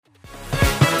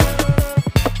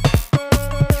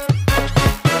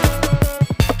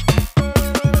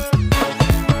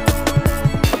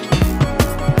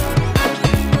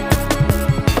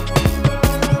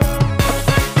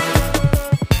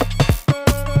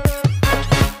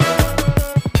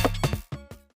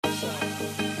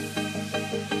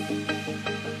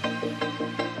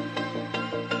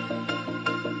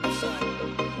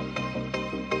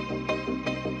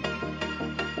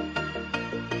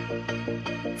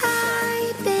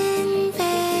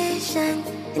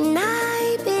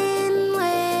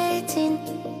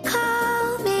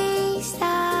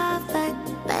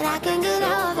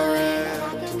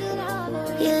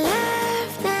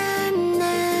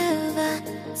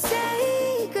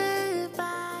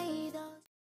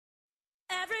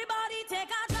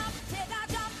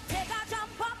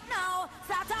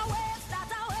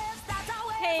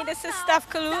this is Stef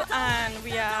Kaloo, and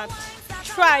we are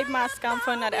Tribe Mascam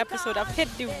for another episode of Hit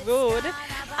the Road.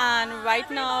 And right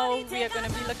now, we are going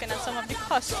to be looking at some of the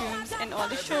costumes in all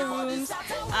the showrooms.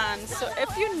 And so,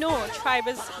 if you know, Tribe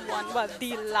is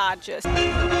the largest. All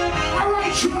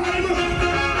right, Tribe.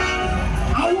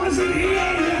 I wasn't here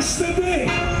yesterday,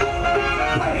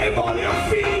 but everybody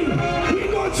feel we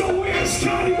go to West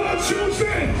Carnival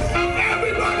Tuesday.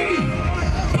 Everybody,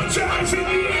 put your hands in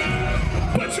the air.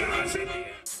 Put your hands in the air.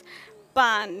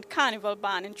 Carnival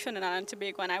band in Trinidad and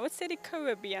Tobago, and I would say the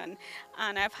Caribbean.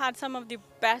 And I've had some of the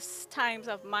best times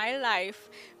of my life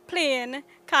playing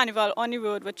Carnival on the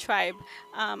road with Tribe.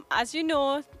 As you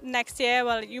know, next year,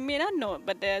 well, you may not know,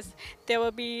 but there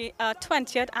will be a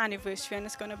 20th anniversary, and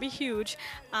it's going to be huge.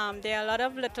 There are a lot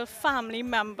of little family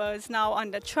members now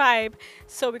on the Tribe,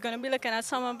 so we're going to be looking at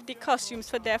some of the costumes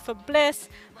for Bliss,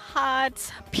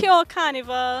 Hearts, Pure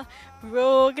Carnival,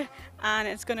 Rogue, and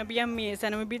it's going to be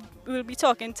amazing. We'll be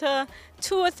talking to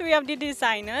 2 or 3 of the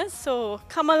designers, so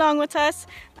come along with us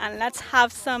and let's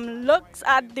have some looks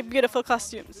at the beautiful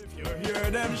costumes. If you hear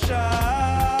them shout,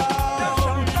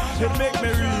 it make me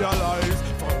realize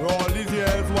for all these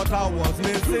years what I was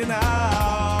missing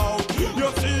out.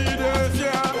 You see this,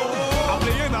 yeah, I'm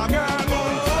playing again,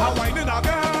 I'm whining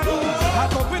again, I'm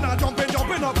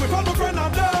jumping up with all my friends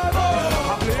I'm dead.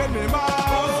 I'm playing me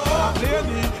mouth, I'm playing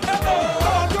me,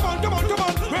 come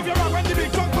on, wave your arm when the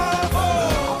big truck pass.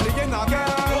 I'm playing again,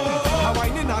 I'm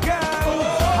whining again,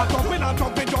 I'm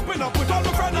jumping up with all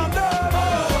my friends I'm dead.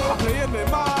 I'm playing me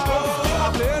mouth,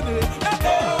 I'm playing me,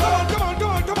 come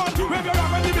on, wave your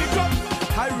arm when the big truck.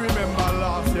 I remember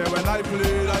last year when I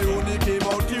played, I only came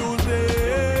out Tuesday.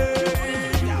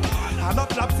 I'm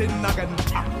not lapsing again,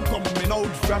 I'm coming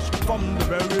out fresh from the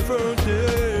very first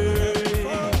day.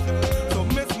 So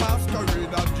Miss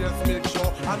Masquerade, I'll just make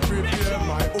sure and prepare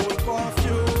my old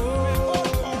costume.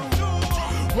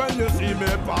 When you see me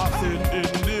passing in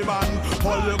the van,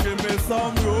 all you give me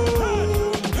some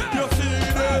room. You see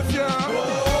this, yeah,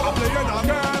 I'm playing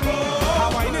again,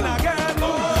 I'm whining again,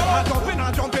 I'm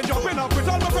jumping up with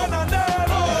all my friends and then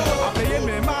I'm playing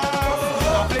me mouth,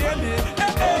 I'm playing me,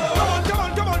 come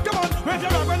on, where's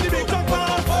your rock when the big truck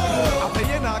pass? I'm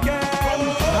playing again,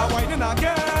 I'm whining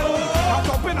again, I'm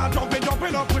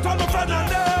jumping up with all my friends and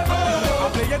then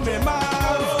I'm playing me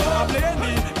mouth, I'm playing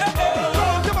me,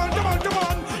 come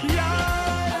on, yeah.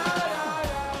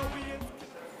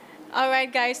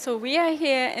 Alright guys, so we are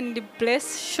here in the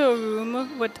Bliss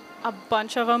showroom with a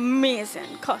bunch of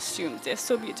amazing costumes. They're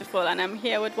so beautiful, and I'm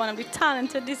here with one of the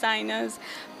talented designers,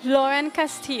 Lauren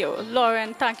Castillo.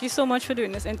 Lauren, thank you so much for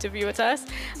doing this interview with us.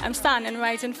 I'm standing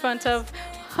right in front of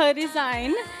her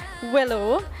design,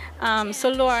 Willow. So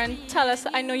Lauren, tell us,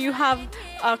 I know you have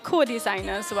a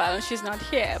co-designer as well, and she's not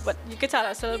here, but you could tell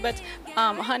us a little bit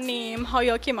her name, how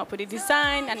you all came up with the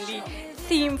design, and the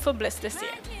theme for Bliss this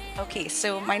year. Okay,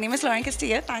 so my name is Lauren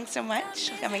Castillo. Thanks so much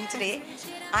for coming today.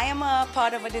 I am a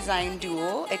part of a design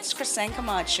duo. It's Christine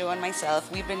Camacho and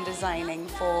myself. We've been designing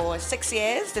for 6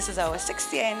 years. This is our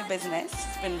 6th year in the business.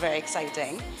 It's been very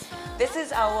exciting. This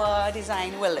is our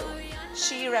design, Willow.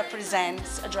 She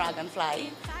represents a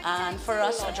dragonfly, and for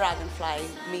us, a dragonfly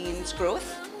means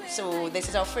growth. So this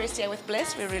is our 1st year with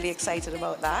Bliss. We're really excited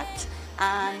about that.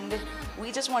 And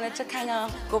we just wanted to kind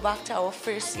of go back to our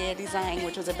 1st year design,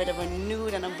 which was a bit of a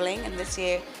nude and a bling, and this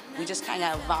year we just kind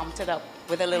of vamped it up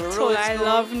with a little rose gold. I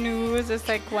love nudes. It's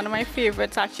like one of my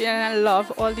favorites actually, and I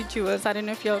love all the jewels. I don't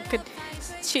know if you could,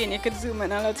 Shane, you could zoom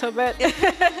in a little bit.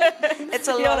 It's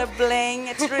a lot of bling.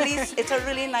 It's a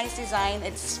really nice design.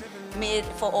 It's made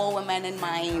for all women in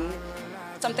mind.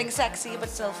 Something sexy but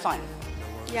still fun.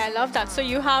 Yeah, I love that. So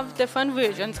you have different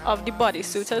versions of the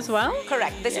bodysuit as well?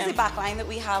 Correct. This is the backline that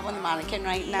we have on the mannequin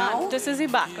right now. This is the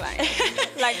backline.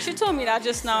 Like, she told me that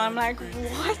just now. I'm like,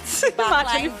 what?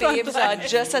 Backline babes are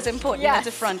just as important as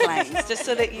the front lines, just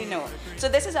so that you know. So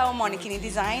this is our monokini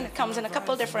design. It comes in a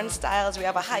couple different styles. We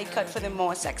have a high cut for the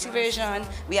more sexy version.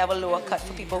 We have a lower cut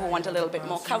for people who want a little bit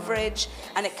more coverage.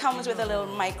 And it comes with a little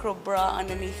micro bra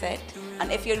underneath it. And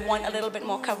if you want a little bit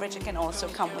more coverage, it can also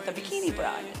come with a bikini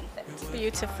bra underneath it.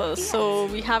 Beautiful. Yes. So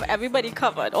we have everybody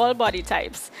covered, all body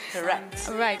types. Correct.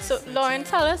 Right. So Lauren,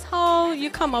 tell us how you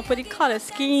come up with the color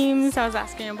schemes. I was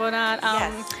asking about that.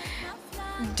 Yes.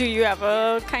 Do you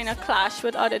ever kind of clash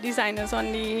with other designers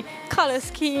on the color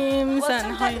schemes? Well,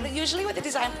 and how you... usually with the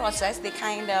design process, they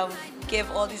kind of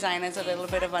give all designers a little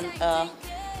bit of an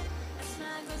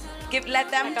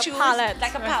let them like choose a palette.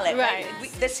 like a palette. Right.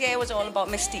 This year was all about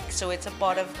mystique, so it's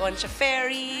about a bunch of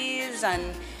fairies,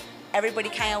 and everybody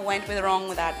kind of went wrong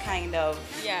with that kind of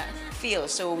feel.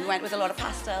 So we went with a lot of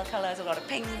pastel colors, a lot of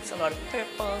pinks, a lot of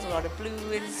purples, a lot of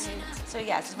blues. So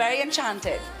yes, very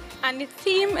enchanted. And the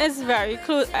theme is very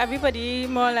close. Everybody,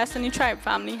 more or less, in the tribe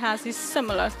family has this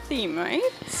similar theme, right?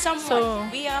 Somewhat. So,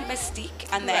 We are Mystique,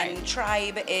 and then Right.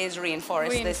 Tribe is Rainforest.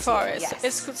 This year. rainforest.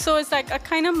 Yes. So it's like a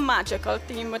kind of magical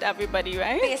theme with everybody,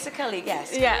 right? Basically,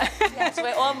 yes. Yeah. Yes,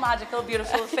 we're all magical,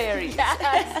 beautiful fairies.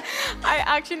 Yes. I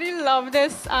actually love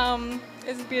this.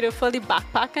 It's beautiful, the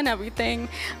backpack and everything.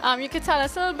 You could tell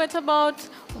us a little bit about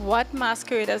what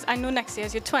masqueraders, I know next year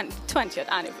is your 20th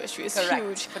anniversary. It's Correct,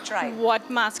 huge. for Tribe.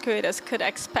 What masqueraders could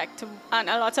expect. And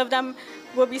a lot of them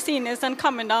will be seeing this and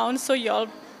coming down, so you'll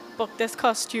book this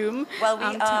costume. Well,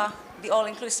 we to- are the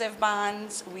all-inclusive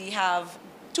bands. We have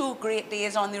 2 great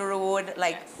days on the road,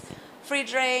 like free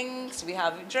drinks, we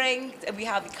have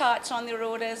the carts on the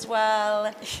road as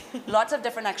well. Lots of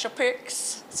different extra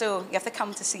perks. So you have to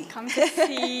come to see. Come to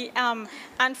see.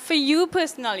 And for you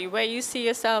personally, where you see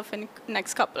yourself in the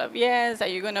next couple of years, are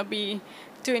you going to be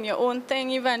doing your own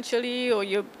thing eventually, or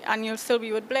you'll still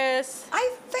be with Bliss?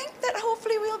 I think that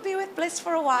hopefully we'll be with Bliss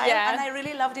for a while. Yeah. And I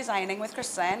really love designing with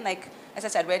Kristen. Like, as I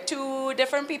said, we're 2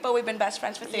 different people. We've been best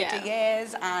friends for 30 Yeah.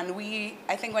 years. And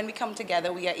I think when we come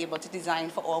together, we are able to design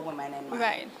for all women in mind.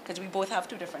 Right. Because we both have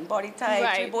 2 different body types.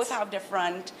 We Right. both have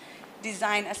different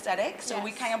design aesthetics. So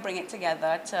we Yes. kind of bring it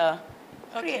together to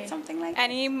create Okay. something like that.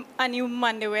 Any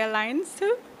Monday wear lines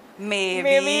too? Maybe.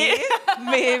 Maybe.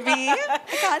 Maybe. I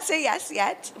can't say yes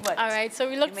yet. But All right, so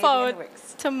we look it may be in the forward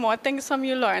works. to more things from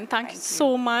you, Lauren. Thank you Thank you.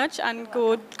 so much. And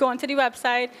go onto the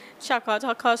website, check out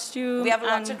her costume. We have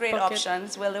lots and of great book it.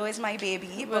 options. Willow is my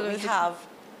baby, but Willow we is a- have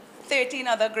 13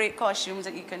 other great costumes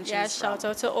that you can choose Yeah, from. shout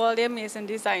out to all the amazing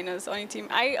designers on the team.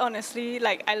 I honestly,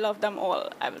 I love them all.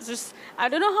 I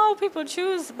don't know how people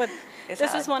choose, but It's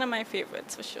this hard. is one of my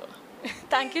favorites for sure.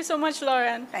 Thank you so much,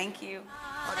 Lauren. Thank you.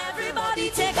 Everybody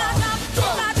take a jump, take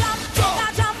a jump, take a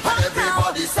jump up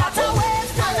now. Start a wave,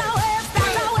 start a wave,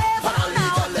 start a wave up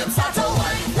now. Start a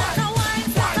wine, start a wine,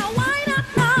 start a wine up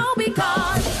now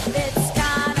because it's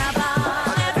carnival.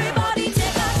 Everybody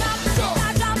take a jump, take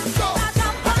a jump, take a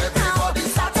jump up now.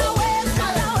 Start a wave,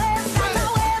 start a wave, start a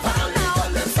wave up now.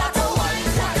 Start a wine,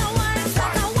 start a wine,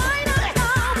 start a wine up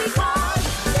now because it's carnival.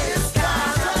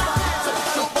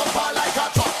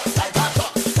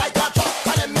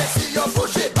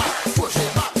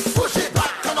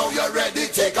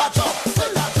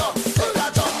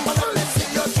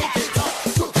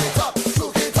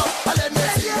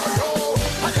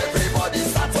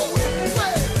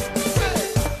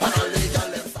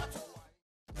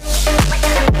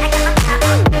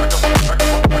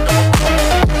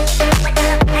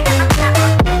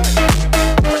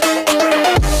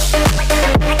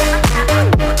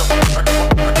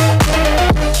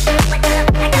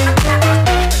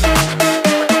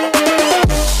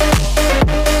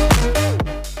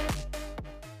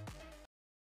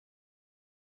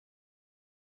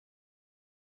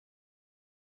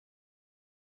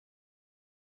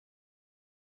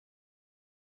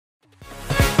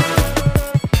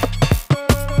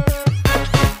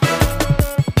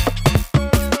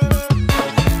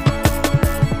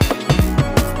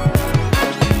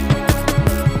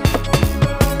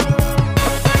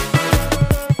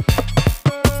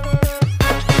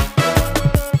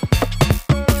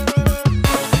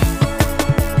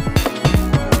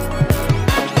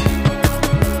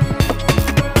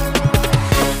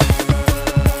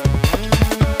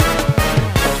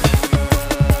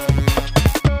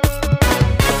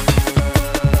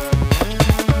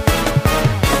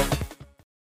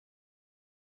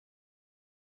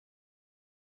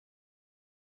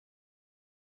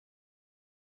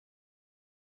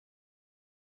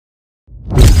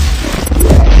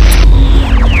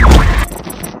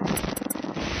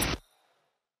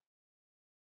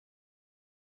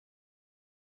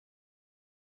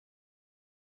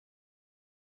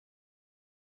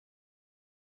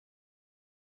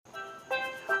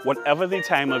 Whatever the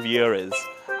time of year is,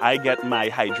 I get my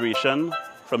hydration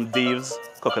from Dave's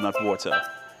coconut water.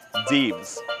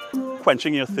 Dave's,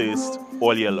 quenching your thirst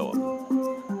all year long.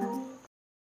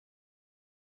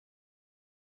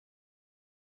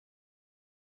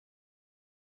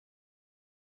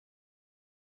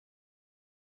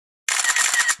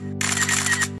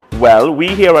 Well, we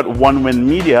here at One Win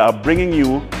Media are bringing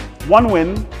you one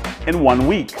win in 1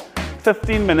 week.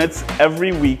 15 minutes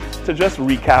every week to just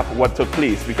recap what took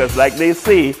place. Because like they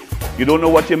say, you don't know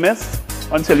what you missed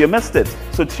until you missed it.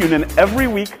 So tune in every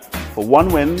week for one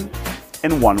win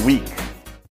in 1 week.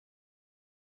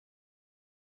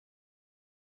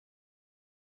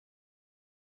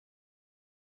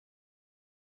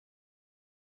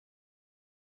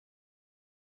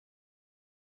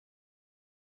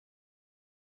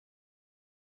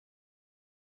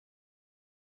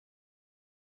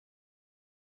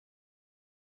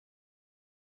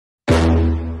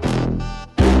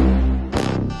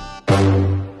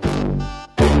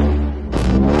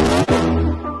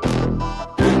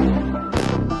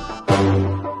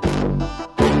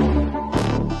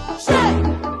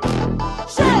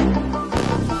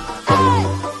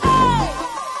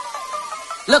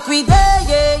 Look, we there,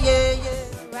 yeah, yeah,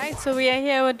 yeah. Right, so we are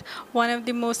here with one of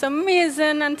the most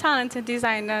amazing and talented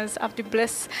designers of the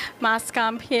Bliss Mass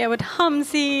Camp, here with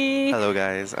Hamzi. Hello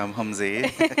guys, I'm Hamzi.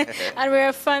 And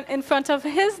we're in front of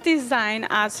his design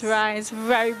as Rise.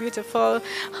 Very beautiful.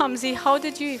 Hamzi, how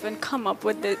did you even come up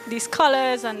with these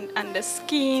colors and the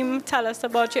scheme? Tell us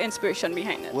about your inspiration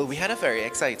behind it. Well, we had a very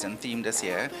exciting theme this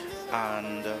year,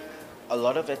 and a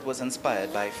lot of it was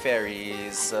inspired by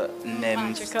fairies,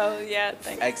 nymphs. Magical, yeah.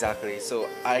 Thanks. Exactly. So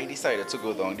I decided to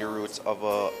go down the route of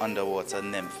a underwater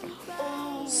nymph.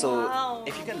 So wow.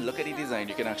 if you can look at the design,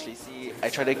 you can actually see I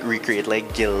try to recreate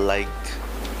like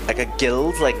a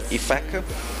guild effect.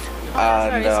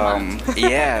 Very And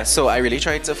yeah, so I really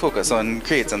tried to focus on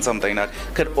creating something that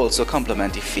could also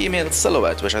complement the female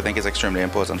silhouette, which I think is extremely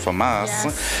important for mass.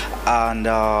 Yes.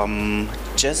 And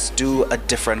just do a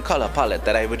different color palette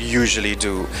that I would usually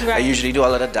do. I Right. usually do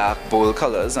a lot of dark, bold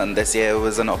colors, and this year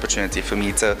was an opportunity for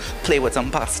me to play with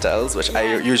some pastels, which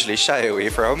I usually shy away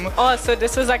from. Oh, so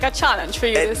this was like a challenge for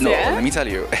you this No, year? let me tell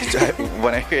you,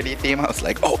 when I heard the theme, I was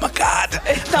like, oh my God,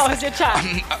 That was your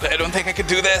challenge. I don't think I could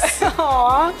do this.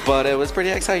 Aww. But it was pretty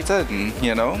exciting,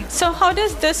 you know? So how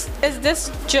does this, is this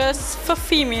just for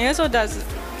females, or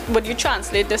would you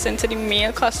translate this into the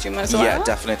male costume as well? Yeah,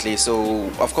 definitely. So,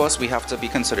 of course, we have to be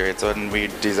considerate when we're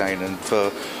designing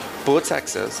for both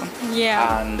sexes.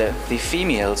 Yeah. And the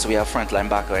females, we have frontline,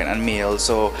 backline, and males.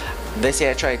 So, this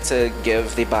year I tried to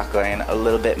give the backline a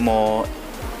little bit more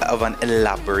of an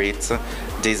elaborate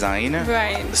design,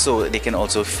 Right. so they can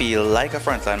also feel like a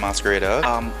frontline masquerader.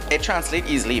 It translates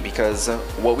easily because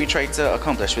what we tried to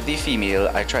accomplish with the female,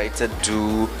 I tried to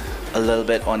do a little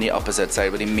bit on the opposite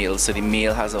side with the male. So the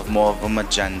male has more of a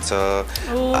magenta,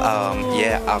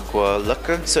 aqua look.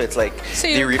 So it's like So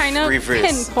the you kind of reverse.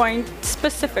 pinpoint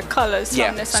specific colors Yeah,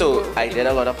 from this. so and I did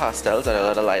a lot of pastels, I did a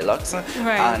lot of lilacs,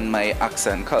 Right. and my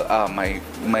accent,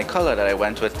 my color that I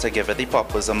went with to give it the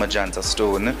pop was a magenta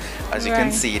stone. As you can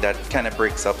Right. see, that kind of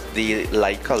breaks up the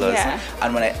light colors. Yeah.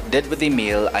 And when I did with the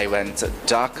male, I went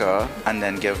darker and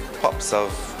then give pops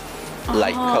of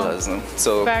light colors.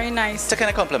 So Very nice. to kind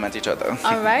of complement each other.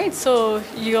 All right, so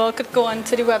you all could go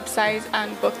onto the website and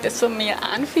book this for male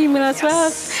and female as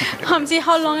well. Hamzi,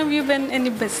 how long have you been in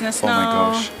the business Oh now? my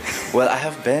gosh. Well, I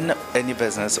have been in the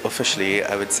business officially,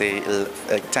 I would say,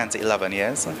 like 10 to 11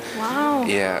 years. Wow.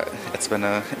 Yeah, it's been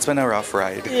a rough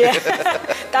ride. Yeah,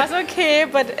 that's okay,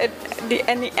 but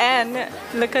in the end,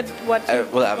 look at what you,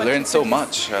 Well, I've what learned you so produce.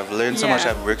 much. I've learned so much.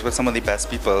 Yeah. I've worked with some of the best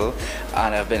people,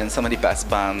 and I've been in some of the best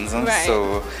bands. Right.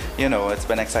 So, you know, it's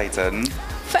been exciting.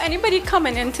 For anybody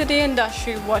coming into the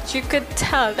industry, what you could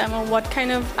tell them, or what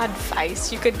kind of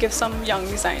advice you could give some young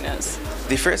designers?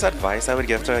 The first advice I would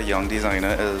give to a young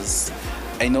designer is,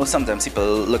 I know sometimes people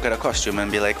look at a costume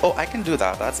and be like, oh, I can do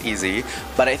that, that's easy.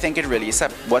 But I think it really,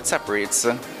 what separates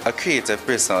a creative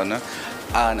person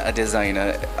and a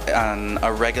designer and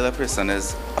a regular person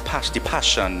is the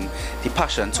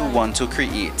passion to want to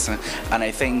create. And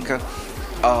I think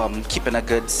keeping a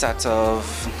good set of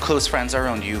close friends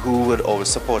around you who would always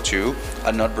support you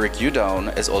and not break you down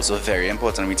is also very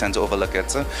important. We tend to overlook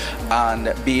it.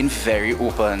 And being very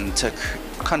open to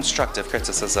constructive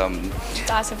criticism.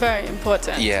 That's very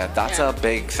important. Yeah, that's a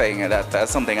big thing.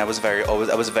 That's something I was very,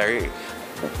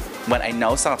 when I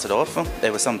now started off,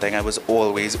 it was something I was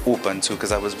always open to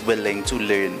because I was willing to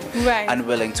learn Right. and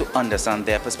willing to understand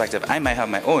their perspective. I might have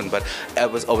my own, but I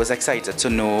was always excited to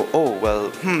know, oh,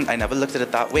 well, I never looked at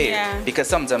it that way. Yeah. Because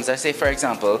sometimes I say, for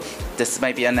example, this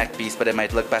might be a neck piece, but it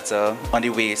might look better on the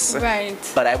waist. Right.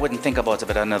 But I wouldn't think about it,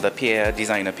 but another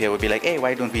designer peer would be like, hey,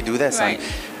 why don't we do this? Right.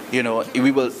 And, you know, we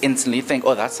will instantly think,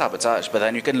 oh, that's sabotage. But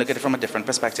then you can look at it from a different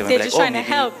perspective and They're be like, just oh, trying to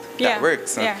maybe help. that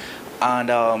works. Yeah.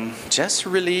 And just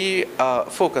really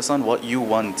focus on what you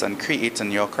want and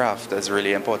creating your craft is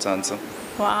really important.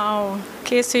 Wow.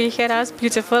 Okay, so you hear that's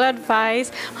beautiful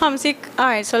advice. Hamzi, all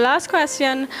right, so last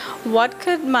question. What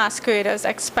could masqueraders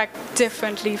expect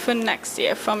differently for next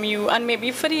year from you and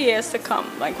maybe for the years to come?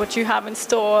 Like what you have in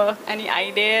store, any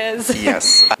ideas?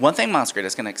 Yes. One thing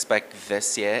masqueraders can expect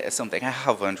this year is something I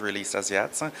haven't released as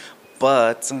yet.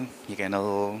 But you get a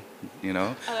little,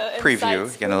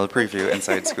 preview. You get a little preview,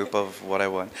 inside scoop of what I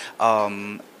want.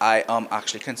 I am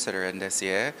actually considering this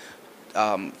year.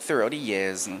 Throughout the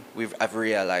years, I've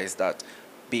realized that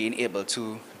being able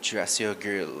to dress your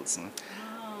girls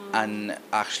and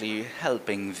actually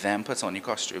helping them put on your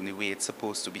costume the way it's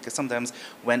supposed to. Because sometimes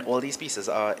when all these pieces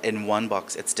are in one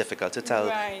box, it's difficult to tell,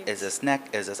 Right. is this neck,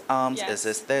 is this arms, is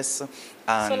Yes. this?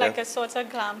 And So like a sort of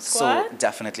glam squad? so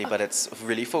definitely, but it's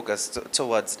really focused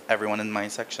towards everyone in my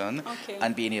section, Okay.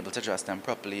 and being able to dress them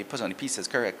properly, put on the pieces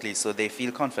correctly, so they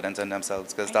feel confident in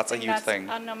themselves, because I that's a think huge that's thing.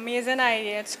 an amazing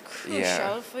idea. It's crucial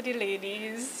Yeah. for the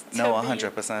ladies. To No, be-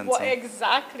 100%. Well,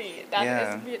 exactly. That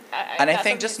Yeah. is And I that's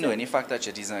think just amazing. knowing the fact that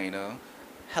your designer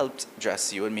helped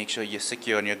dress you and make sure you're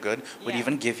secure and you're good would Yeah.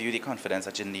 even give you the confidence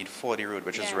that you need for the road,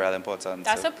 which is Yeah. real important.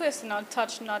 That's so. a personal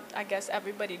touch, not I guess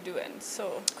everybody doing.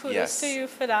 So kudos Yes. to you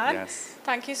for that. Yes.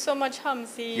 Thank you so much,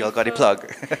 Hamsi. You all got the for- plug.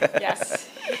 Yes.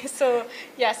 So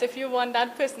yes, if you want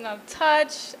that personal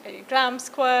touch, a glam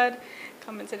squad,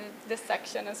 come into this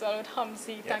section as well with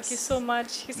Hamsi. Thank you Yes. so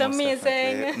much. He's Most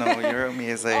amazing. definitely. No, you're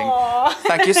amazing. Aw.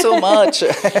 Thank you so much.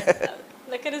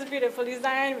 Look at this beautiful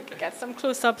design. We can get some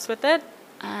close-ups with it.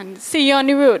 And see you on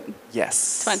the road,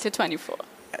 Yes. 2024.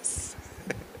 Yes.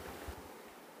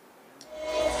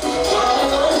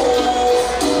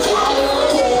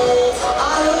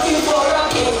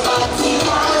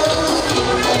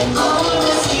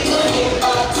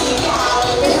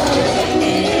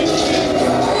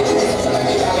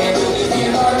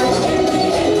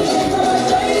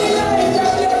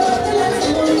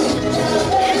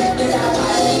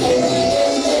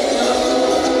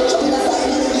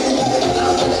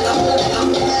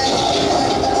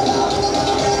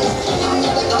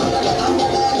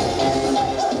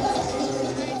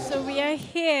 So we are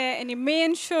here in the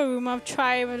main showroom of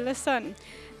Tribe. Listen,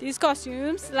 these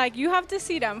costumes, like you have to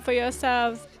see them for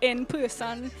yourselves in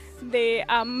person. They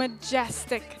are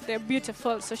majestic. They're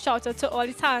beautiful. So shout out to all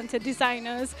the talented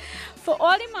designers for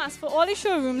all the masks, for all the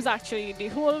showrooms actually, the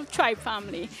whole Tribe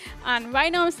family. And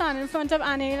right now I'm standing in front of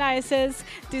Annie Elias's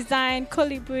design,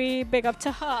 Colibri, big up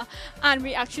to her. And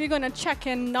we're actually gonna check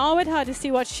in now with her to see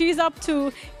what she's up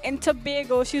to in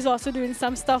Tobago. She's also doing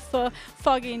some stuff for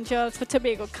Fog Angels for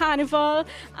Tobago Carnival.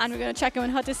 And we're gonna check in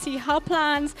with her to see her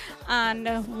plans and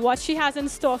what she has in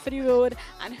store for the road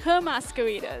and her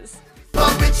masqueraders.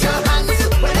 Respond with your hands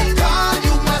up when it call,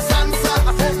 you must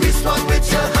answer. Respond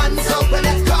with your hands up when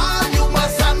it call, you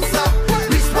must answer.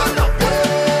 Respond up.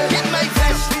 In my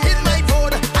flesh, in my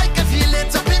bone, I can feel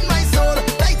it up in my soul.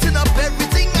 Lighten up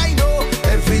everything I know,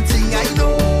 everything I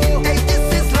know. Hey,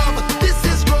 this is love, this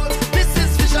is growth, this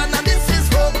is vision, and this is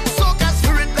hope. So God's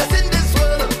spirit bless in this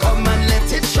world. Come and let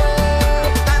it show.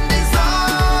 And it's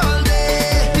all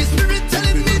day. The spirit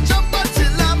telling me jump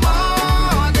until I'm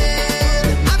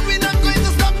morning. And we not going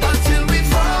to stop until we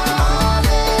fall.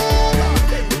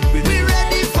 We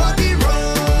ready for the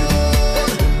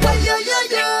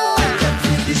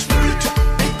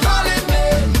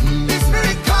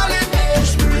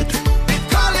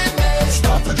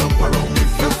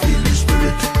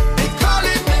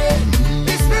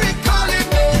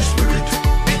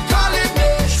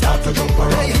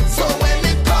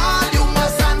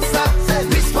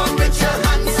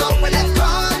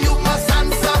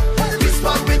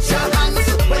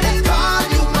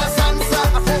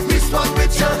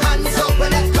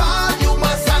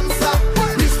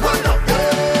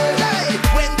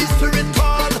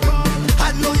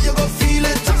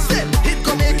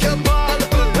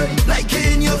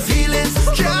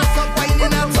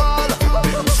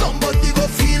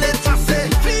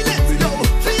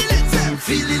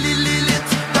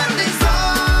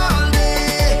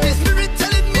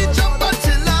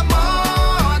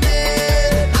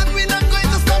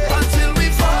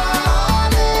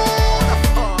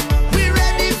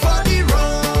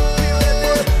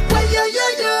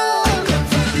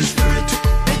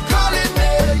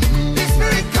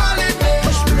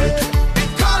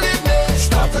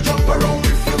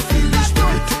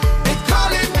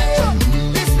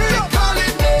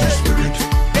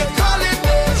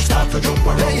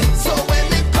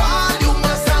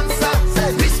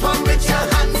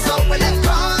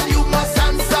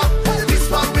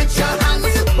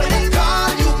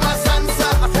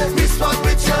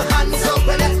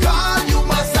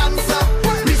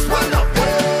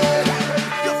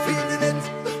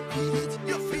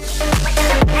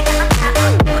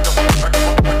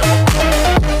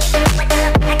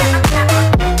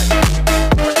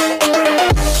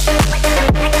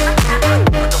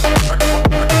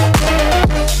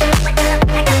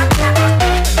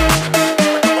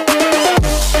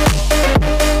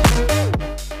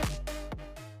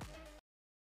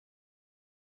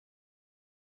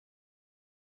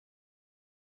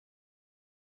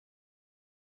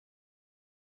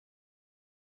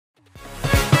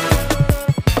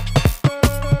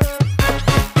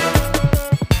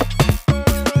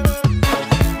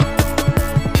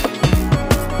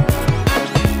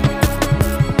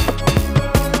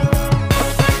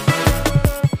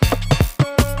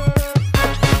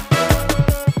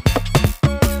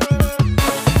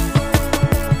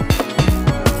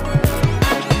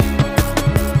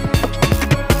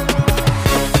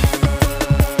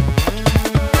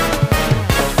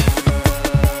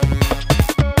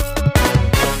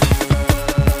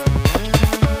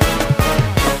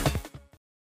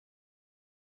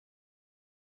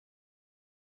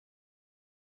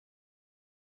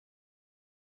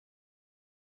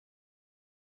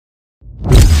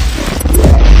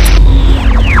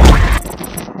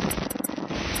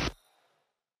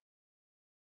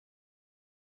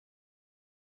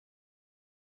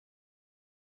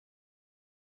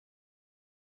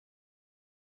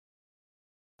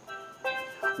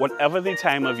Whatever the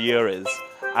time of year is,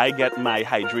 I get my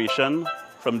hydration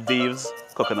from Dave's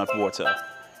coconut water.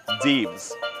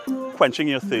 Dave's, quenching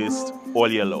your thirst all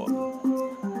year long.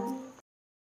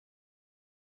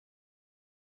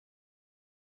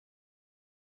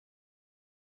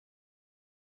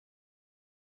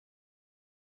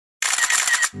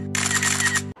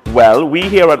 Well, we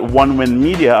here at One Win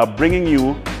Media are bringing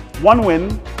you one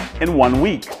win in 1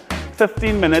 week.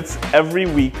 15 minutes every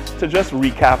week to just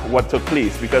recap what took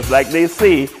place. Because like they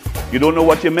say, you don't know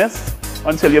what you missed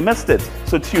until you missed it.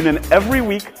 So tune in every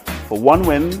week for one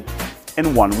win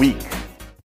in 1 week.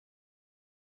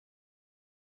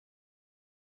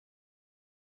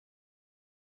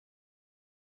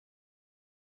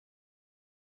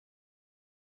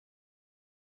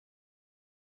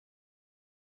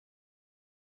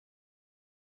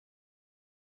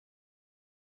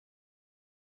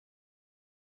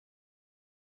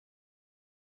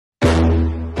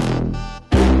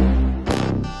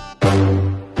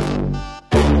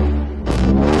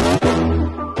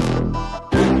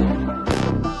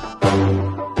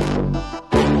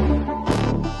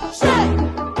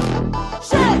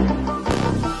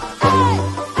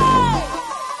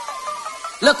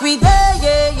 Look, we there,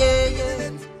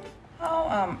 yeah.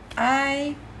 How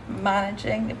I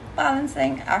managing the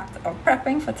balancing act of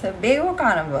prepping for Tobago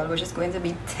Carnival, which is going to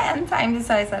be 10 times the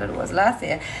size that it was last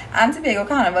year. And Tobago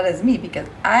Carnival is me because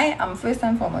I am first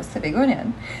and foremost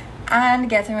Tobagonian, and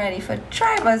getting ready for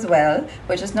Tribe as well,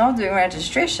 which is now doing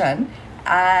registration,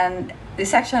 and the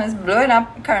section is blowing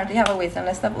up. Currently have a waiting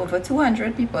list of over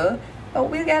 200 people, but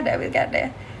we'll get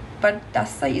there. But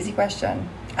that's the easy question.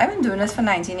 I've been doing this for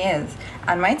 19 years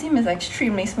and my team is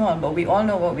extremely small, but we all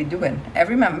know what we're doing.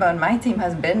 Every member on my team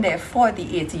has been there for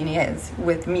the 18 years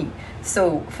with me.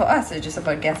 So for us, it's just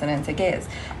about getting into gears.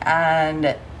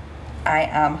 And I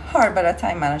am horrible at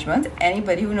time management.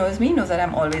 Anybody who knows me knows that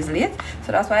I'm always late.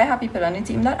 So that's why I have people on the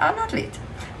team that are not late.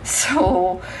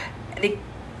 So the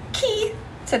key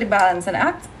to the balancing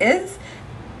act is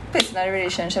personal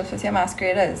relationships with your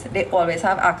masqueraders. They always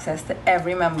have access to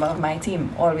every member of my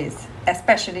team, always,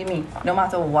 especially me, no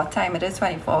matter what time it is,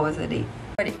 24 hours a day.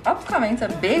 For the upcoming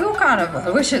Tobago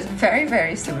Carnival, which is very,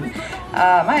 very soon,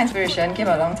 my inspiration came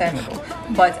a long time ago,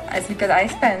 but it's because I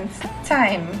spent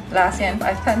time last year in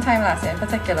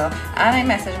particular, and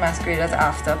I messaged masqueraders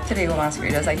after Tobago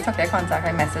masqueraders. I took their contact,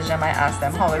 I messaged them, I asked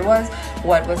them how it was,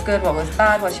 what was good, what was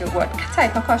bad, what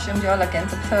type of costumes y'all looking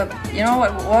to, you know,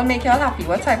 what will make y'all happy,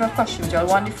 what type of costumes y'all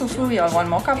want, the fufu, y'all want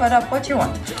more covered up, what you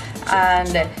want.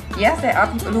 And yes, there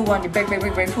are people who want the big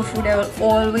fufu. There will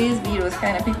always be those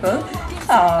kind of people.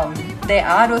 There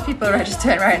are those people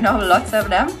registering right now, lots of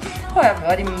them.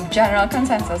 However, the general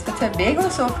consensus for Tobago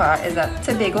so far is that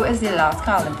Tobago is the last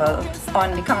carnival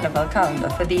on the carnival calendar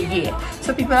for the year.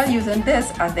 So people are using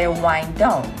this as their wind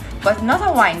down. But not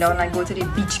a wind down like go to the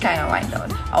beach kind of wind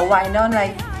down. A wind down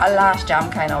like a last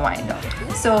jam kind of wind down.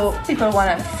 So people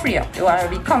want to free up. They want to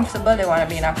be comfortable. They want to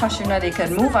be in a costume that they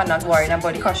can move and not worrying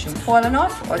about the costume falling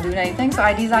off or doing anything. So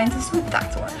I designed to suit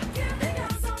that one.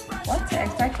 What to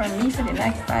expect from me for the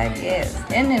next 5 years?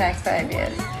 In the next 5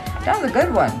 years? That's a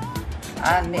good one.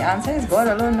 And the answer is God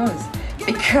alone knows.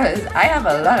 Because I have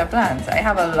a lot of plans. I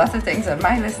have a lot of things on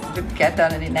my list to get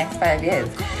done in the next 5 years.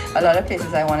 A lot of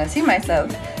places I want to see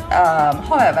myself.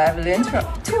 However, I've learned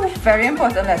two very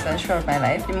important lessons throughout my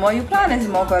life. The more you plan is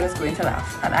the more God is going to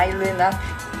laugh. And I learned that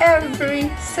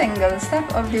every single step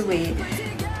of the way.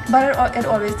 But it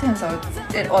always turns out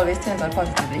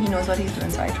positively. He knows what he's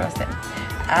doing, so I trust him.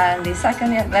 And the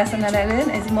second lesson that I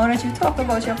learned is the more that you talk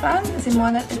about your plans, is the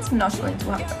more that it's not going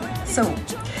to happen. So,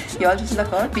 y'all just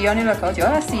look out, be on the lookout. Y'all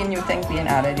have seen new things being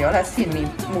added. Y'all have seen me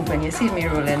moving, you've seen me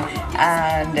rolling.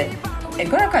 And it's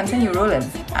going to continue rolling.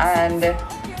 And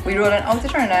we're rolling out to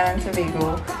Trinidad and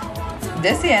Tobago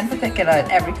this year in particular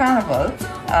at every carnival,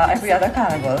 every other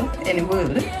carnival in the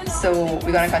world. So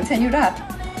we're going to continue that,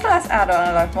 plus add on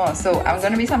a lot more. So I'm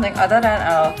going to be something other than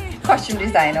a costume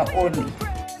designer only.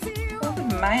 What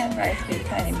would my advice be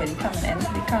to anybody coming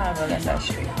into the carnival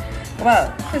industry?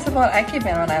 Well, first of all, I came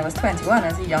in when I was 21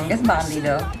 as the youngest band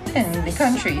leader in the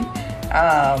country.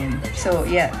 So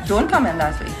yeah, don't come in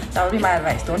that way. That would be my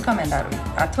advice. Don't come in that way.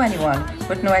 At 21,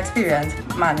 with no experience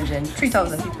managing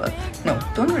 3,000 people. No,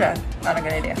 don't do that. Not a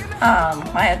good idea.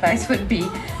 My advice would be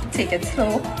take it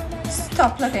slow.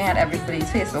 Stop looking at everybody's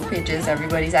Facebook pages,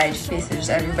 everybody's IG pages,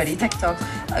 everybody's TikTok.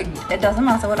 It doesn't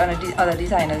matter what other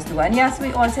designers do. And yes,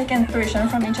 we all take inspiration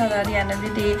from each other at the end of the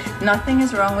day. Nothing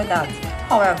is wrong with that.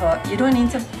 However, you don't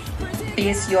need to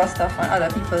base your stuff on other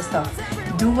people's stuff.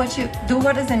 do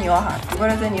what is in your heart. Do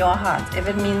what is in your heart. If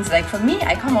it means, like for me,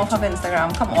 I come off of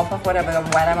Instagram, come off of whatever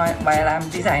while I'm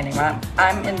designing. When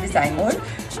I'm in design mode,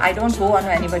 I don't go on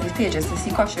anybody's pages to see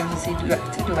costumes,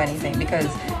 to do anything, because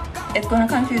it's going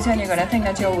to confuse you and you're going to think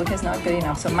that your work is not good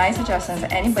enough. So my suggestion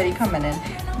to anybody coming in,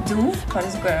 do what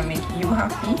is going to make you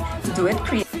happy. Do it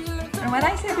creative. And when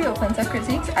I say be open to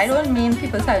critiques, I don't mean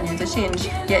people telling you to change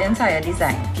your entire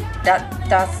design.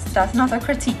 That's not a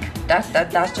critique.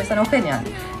 That's just an opinion.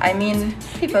 I mean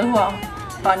people who are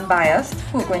unbiased,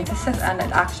 who are going to sit and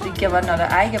actually give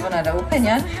another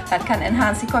opinion that can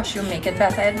enhance the costume, make it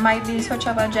better. It might be the switch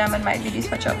of a gem, it might be the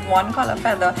switch of one color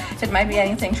feather, it might be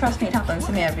anything. Trust me, it happens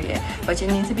to me every year. But you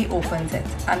need to be open to it.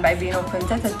 And by being open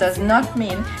to it, it does not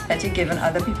mean that you're giving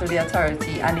other people the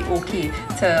authority and the okay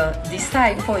to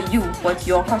decide for you what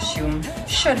your costume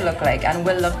should look like and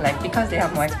will look like because they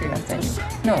have more experience than you.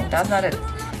 No, that's not it.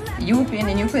 You being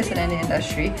a new person in the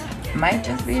industry might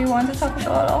just be one to top it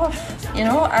all off. You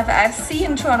know, I've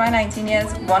seen throughout my 19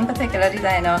 years, one particular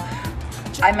designer,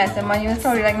 I met him when he was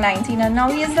probably like 19 and now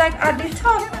he is like at the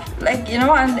top. Like, you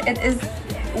know, and it is,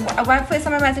 when first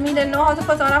time I met him, he didn't know how to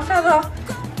put on a feather.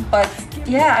 But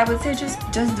yeah, I would say just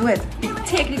do it.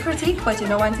 Take the critique, but you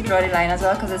know when to draw the line as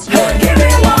well, because it's yours.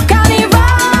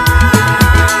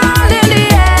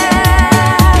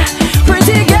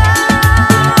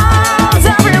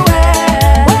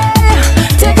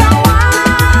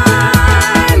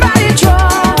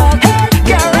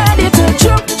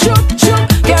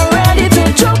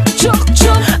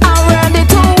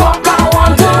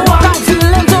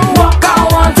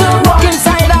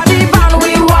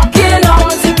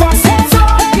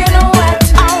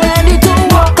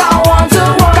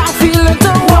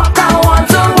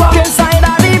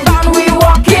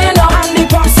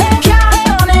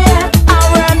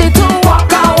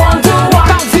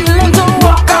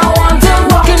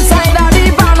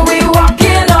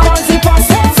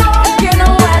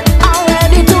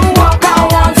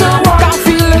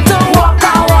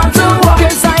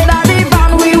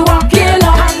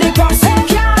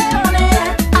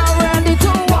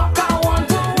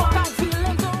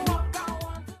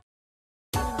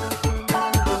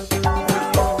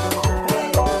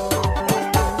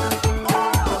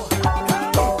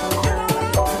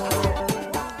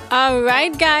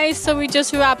 Alright guys, so we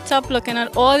just wrapped up looking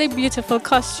at all the beautiful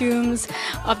costumes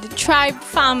of the Tribe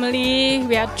family.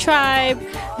 We had Tribe,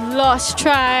 Lost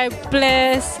Tribe,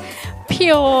 Bliss,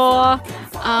 Pure,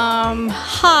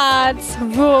 Hearts,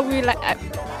 Rogue.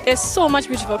 There's so much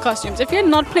beautiful costumes. If you're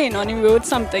not playing on the road,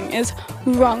 something is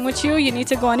wrong with you. You need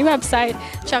to go on the website,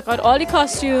 check out all the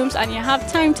costumes, and you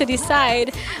have time to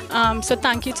decide. So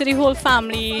thank you to the whole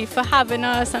family for having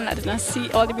us and letting us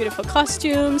see all the beautiful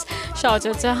costumes. Shout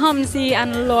out to Hamzi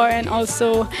and Lauren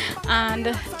also,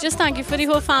 and just thank you for the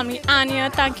whole family. Anya,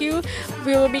 thank you.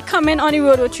 We will be coming on the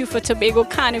road with you for Tobago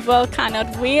Carnival.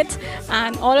 Cannot wait,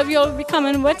 and all of you will be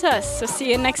coming with us. So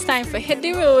see you next time for Hit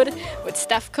the Road with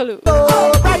Stef Kaloo.